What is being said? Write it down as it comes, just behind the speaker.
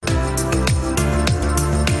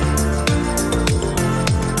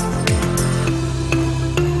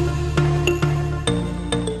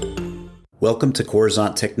Welcome to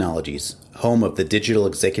Coruzant Technologies, home of the Digital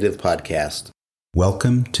Executive Podcast.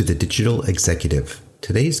 Welcome to the Digital Executive.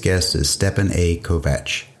 Today's guest is Stiepan A.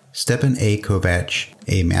 Kovac. Stiepan A. Kovac,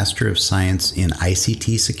 a Master of Science in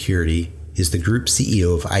ICT Security, is the Group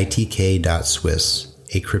CEO of ITK.Swiss,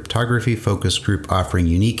 a cryptography-focused group offering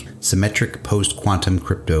unique, symmetric post-quantum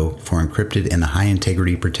crypto for encrypted and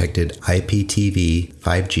high-integrity protected IPTV,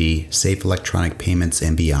 5G, safe electronic payments,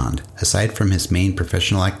 and beyond. Aside from his main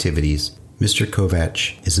professional activities, Mr.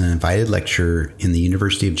 Kovac is an invited lecturer in the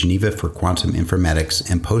University of Geneva for quantum informatics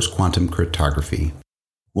and post-quantum cryptography.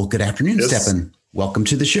 Well, good afternoon, Stiepan. Welcome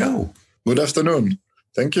to the show. Good afternoon.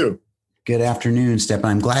 Thank you. Good afternoon, Stiepan.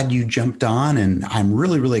 I'm glad you jumped on, and I'm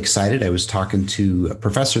really excited. I was talking to a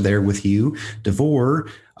professor there with you, Devor,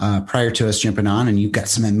 prior to us jumping on, and you've got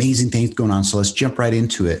some amazing things going on. So let's jump right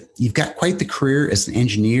into it. You've got quite the career as an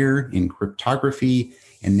engineer in cryptography,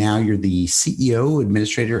 and now you're the CEO,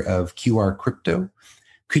 administrator of QR Crypto.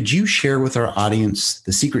 Could you share with our audience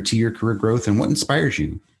the secret to your career growth and what inspires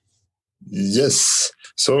you? Yes.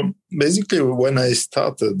 So basically, when I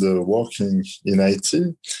started working in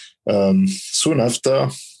IT, soon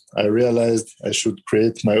after, I realized I should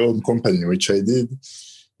create my own company, which I did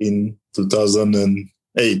in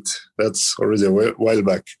 2008. That's already a while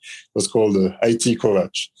back. It was called IT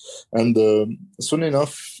Kovac. And soon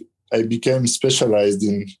enough, I became specialized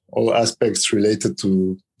in all aspects related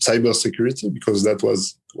to cybersecurity, because that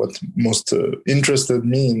was what most interested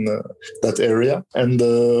me in that area. And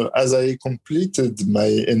as I completed my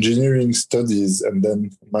engineering studies and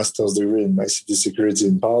then master's degree in ICT security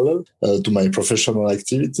in parallel to my professional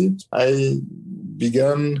activity, I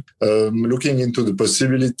began looking into the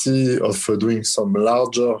possibility of doing some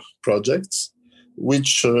larger projects,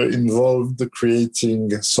 which involved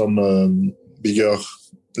creating some bigger,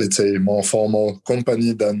 let's say, more formal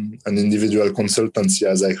company than an individual consultancy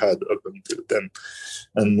as I had up until then.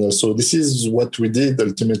 And so this is what we did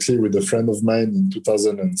ultimately with a friend of mine in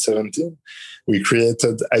 2017. We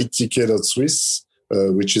created ITK.Swiss,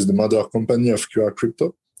 which is the mother company of QR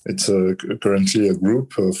Crypto. It's currently a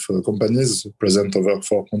group of companies present over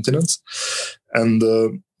 4 continents. And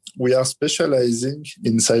we are specializing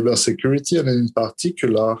in cybersecurity, and in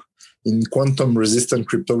particular in quantum-resistant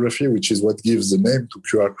cryptography, which is what gives the name to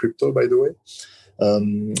QR Crypto, by the way,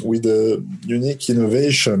 with a unique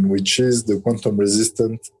innovation, which is the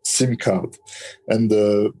quantum-resistant SIM card. And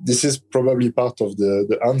this is probably part of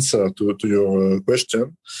the answer to your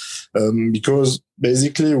question, because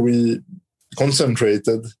basically we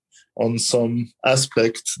concentrated on some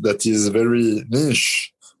aspect that is very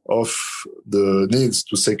niche of the needs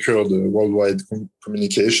to secure the worldwide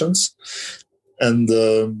communications. And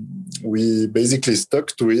we basically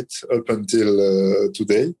stuck to it up until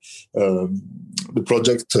today. The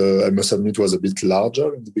project, I must admit, was a bit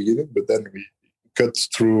larger in the beginning, but then we cut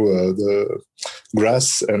through the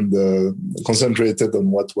grass and concentrated on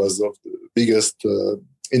what was of the biggest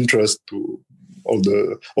interest to all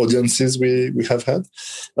the audiences we have had.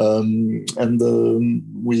 And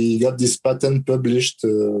we got this patent published,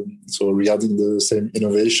 so regarding the same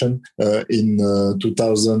innovation, in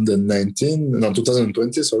 2020,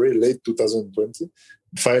 late 2020,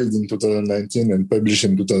 filed in 2019 and published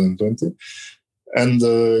in 2020. And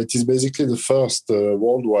it is basically the first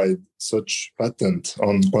worldwide such patent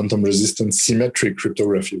on quantum-resistant symmetric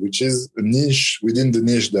cryptography, which is a niche within the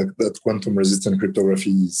niche that quantum-resistant cryptography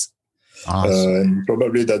is. Awesome. And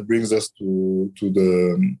probably that brings us to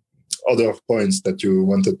the other points that you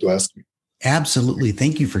wanted to ask me. Absolutely.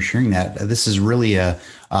 Thank you for sharing that. This is really,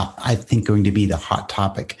 I think, going to be the hot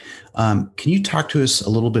topic. Can you talk to us a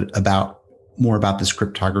little bit more about this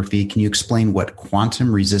cryptography? Can you explain what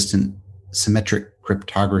quantum-resistant symmetric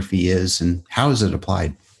cryptography is and how is it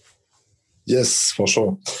applied? Yes, for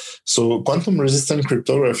sure. So quantum-resistant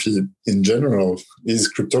cryptography in general is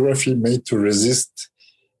cryptography made to resist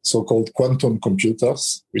so-called quantum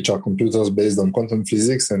computers, which are computers based on quantum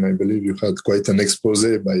physics. And I believe you had quite an expose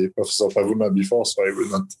by Professor Pavuna before, so I will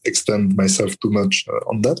not extend myself too much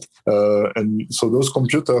on that. And so those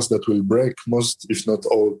computers that will break most, if not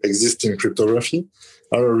all, existing cryptography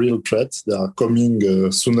are a real threat. They are coming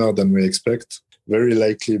sooner than we expect, very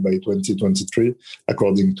likely by 2023,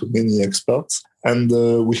 according to many experts. And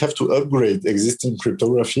we have to upgrade existing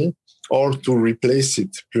cryptography or to replace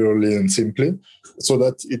it purely and simply so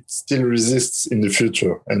that it still resists in the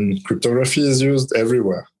future. And cryptography is used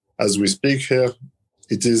everywhere. As we speak here,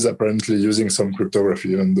 it is apparently using some cryptography,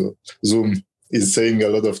 even though Zoom is saying a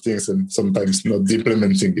lot of things and sometimes not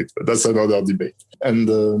implementing it. But that's another debate. And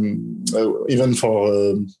even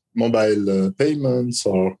for mobile payments,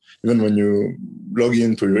 or even when you log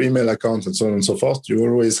into your email account and so on and so forth, you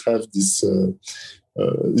always have this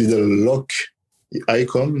little lock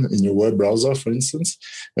icon in your web browser, for instance.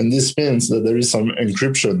 And this means that there is some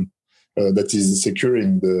encryption that is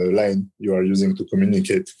securing the line you are using to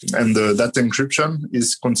communicate. And that encryption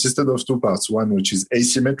is consisted of two parts. One, which is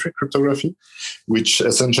asymmetric cryptography, which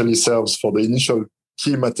essentially serves for the initial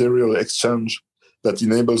key material exchange that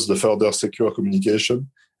enables the further secure communication,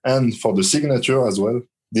 and for the signature as well,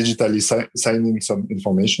 digitally signing some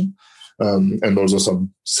information. And also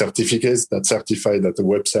some certificates that certify that the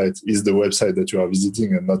website is the website that you are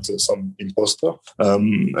visiting and not some imposter.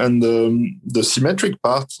 And the symmetric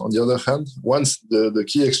part, on the other hand, once the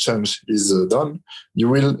key exchange is done, you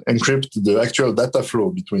will encrypt the actual data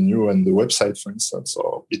flow between you and the website, for instance,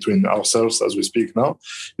 or between ourselves as we speak now,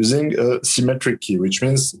 using a symmetric key, which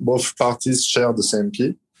means both parties share the same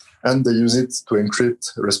key and they use it to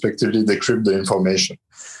encrypt, respectively, decrypt the information.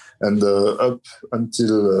 And up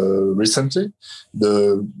until recently,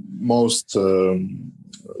 the most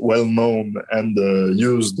well-known and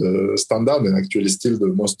used standard, and actually still the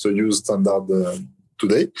most used standard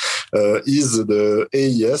today, is the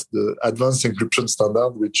AES, the Advanced Encryption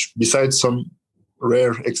Standard, which besides some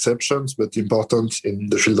rare exceptions, but important in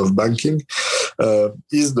the field of banking,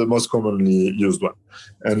 is the most commonly used one.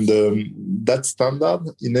 And that standard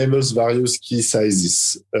enables various key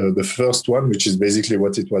sizes. The first one, which is basically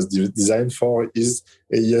what it was designed for, is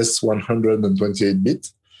AES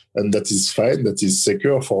 128-bit. And that is fine. That is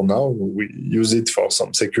secure for now. We use it for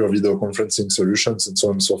some secure video conferencing solutions and so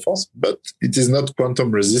on and so forth. But it is not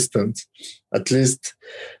quantum resistant, at least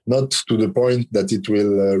not to the point that it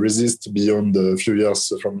will resist beyond a few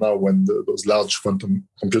years from now when those large quantum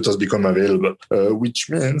computers become available. Which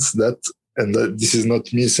means that, and this is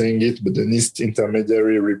not me saying it, but the NIST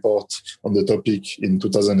intermediary report on the topic in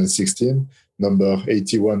 2016, number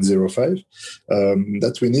 8105,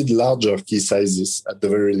 that we need larger key sizes at the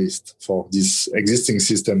very least for this existing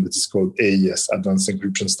system that is called AES, Advanced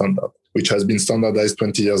Encryption Standard, which has been standardized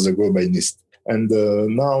 20 years ago by NIST. And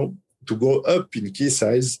now, to go up in key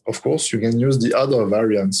size, of course, you can use the other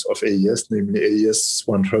variants of AES, namely AES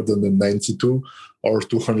 192 or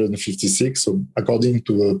 256. So according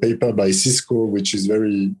to a paper by Cisco, which is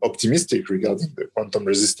very optimistic regarding the quantum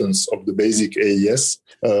resistance of the basic AES,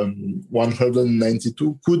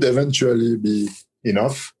 192 could eventually be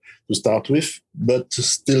enough to start with, but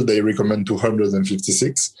still they recommend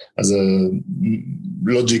 256 as a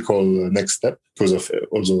logical next step because of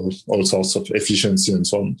also all sorts of efficiency and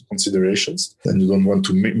so on considerations. And you don't want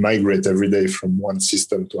to migrate every day from one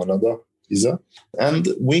system to another either. And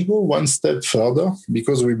we go one step further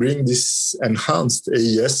because we bring this enhanced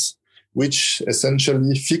AES, which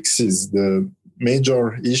essentially fixes the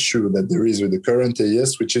major issue that there is with the current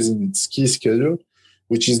AES, which is in its key schedule,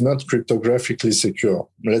 which is not cryptographically secure,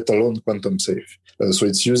 let alone quantum safe. So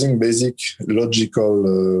it's using basic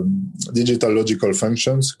logical, digital logical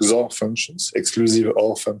functions, XOR functions, exclusive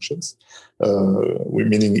OR functions,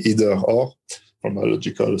 meaning either or from a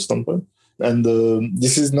logical standpoint. And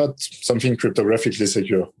this is not something cryptographically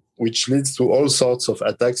secure, which leads to all sorts of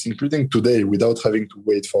attacks, including today, without having to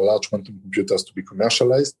wait for large quantum computers to be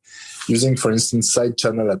commercialized. Using, for instance, side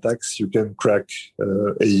channel attacks, you can crack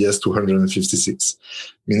AES 256,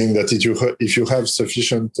 meaning that if you have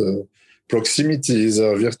sufficient proximity,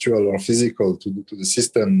 either virtual or physical, to the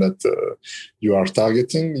system that you are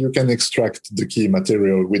targeting, you can extract the key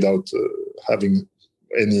material without having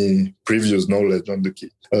any previous knowledge on the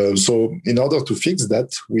key. So in order to fix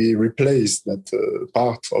that, we replace that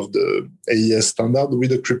part of the AES standard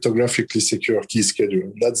with a cryptographically secure key schedule.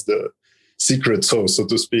 And that's the secret sauce, so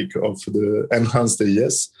to speak, of the enhanced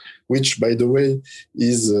AES, which, by the way,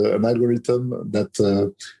 is an algorithm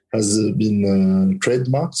that has been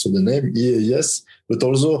trademarked, so the name EAS, but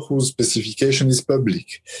also whose specification is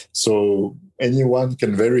public. So anyone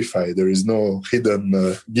can verify. There is no hidden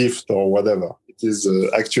gift or whatever. It is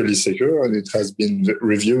actually secure, and it has been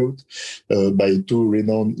reviewed by two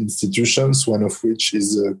renowned institutions, one of which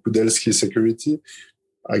is Kudelski Security.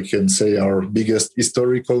 I can say our biggest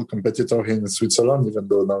historical competitor in Switzerland, even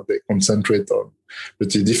though now they concentrate on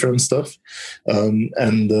pretty different stuff.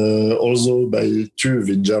 And also by TÜV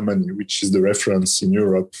in Germany, which is the reference in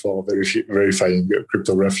Europe for verifying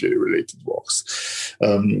cryptography-related works.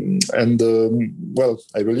 Well,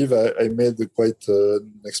 I believe I made quite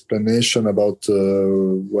an explanation about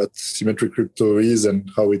what symmetric crypto is and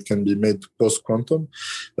how it can be made post-quantum.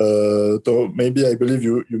 So maybe I believe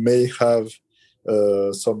you may have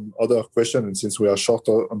some other question, and since we are short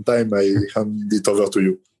on time, I hand it over to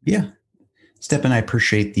you. Yeah. Stiepan, I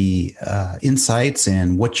appreciate the insights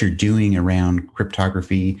and what you're doing around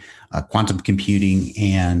cryptography, quantum computing,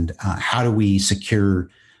 and how do we secure,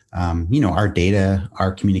 our data,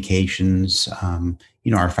 our communications,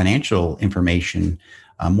 our financial information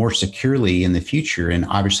more securely in the future. And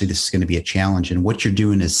obviously, this is going to be a challenge. And what you're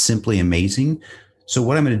doing is simply amazing. So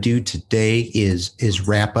what I'm going to do today is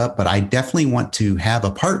wrap up, but I definitely want to have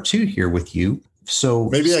a part 2 here with you. So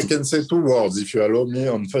maybe I can say 2 words, if you allow me,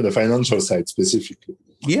 on the financial side specifically.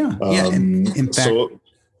 Yeah. In fact, so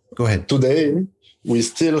go ahead. Today, we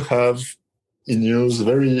still have in use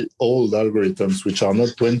very old algorithms, which are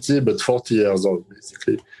not 20, but 40 years old,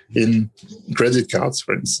 basically, in credit cards,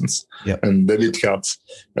 for instance, and debit cards.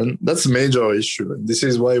 And that's a major issue. And this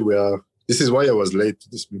is why I was late to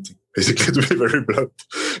this meeting, basically, to be very blunt,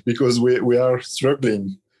 because we are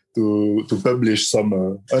struggling to publish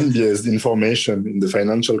some unbiased information in the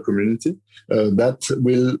financial community that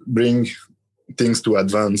will bring things to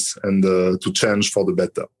advance and to change for the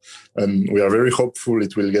better. And we are very hopeful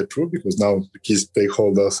it will get through, because now the key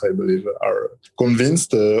stakeholders, I believe, are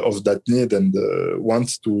convinced of that need and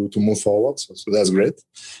want to move forward. So that's great.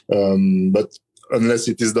 But unless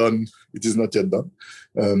it is done, it is not yet done.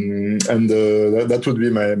 That would be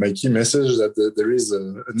my key message, that there is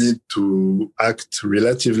a need to act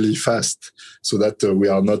relatively fast so that we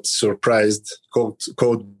are not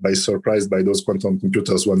caught by surprise by those quantum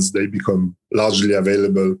computers once they become largely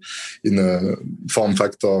available in a form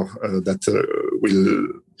factor that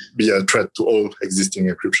will be a threat to all existing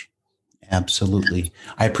encryption. Absolutely.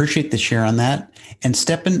 I appreciate the share on that. And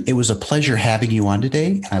Stiepan, it was a pleasure having you on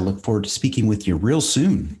today. And I look forward to speaking with you real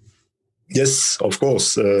soon. Yes, of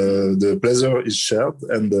course. The pleasure is shared,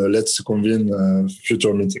 and let's convene a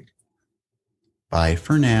future meeting. Bye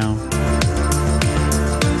for now.